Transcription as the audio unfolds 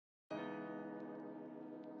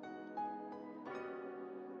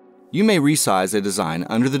You may resize a design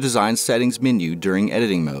under the Design Settings menu during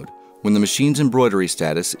editing mode when the machine's embroidery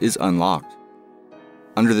status is unlocked.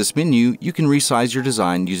 Under this menu, you can resize your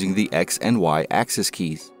design using the X and Y axis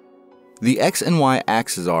keys. The X and Y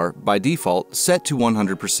axes are, by default, set to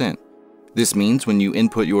 100%. This means when you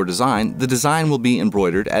input your design, the design will be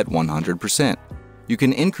embroidered at 100%. You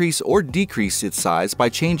can increase or decrease its size by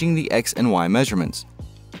changing the X and Y measurements.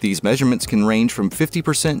 These measurements can range from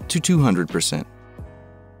 50% to 200%.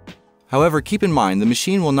 However, keep in mind the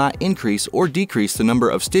machine will not increase or decrease the number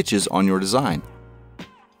of stitches on your design.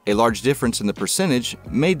 A large difference in the percentage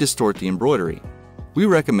may distort the embroidery. We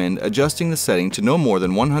recommend adjusting the setting to no more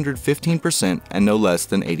than 115% and no less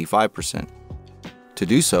than 85%. To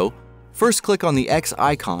do so, first click on the X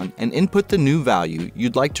icon and input the new value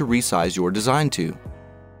you'd like to resize your design to.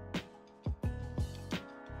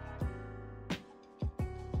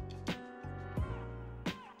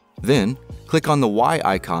 Then, click on the Y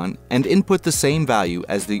icon and input the same value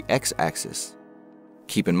as the X axis.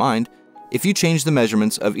 Keep in mind, if you change the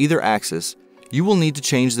measurements of either axis, you will need to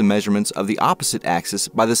change the measurements of the opposite axis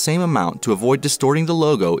by the same amount to avoid distorting the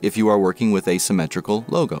logo if you are working with a symmetrical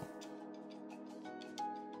logo.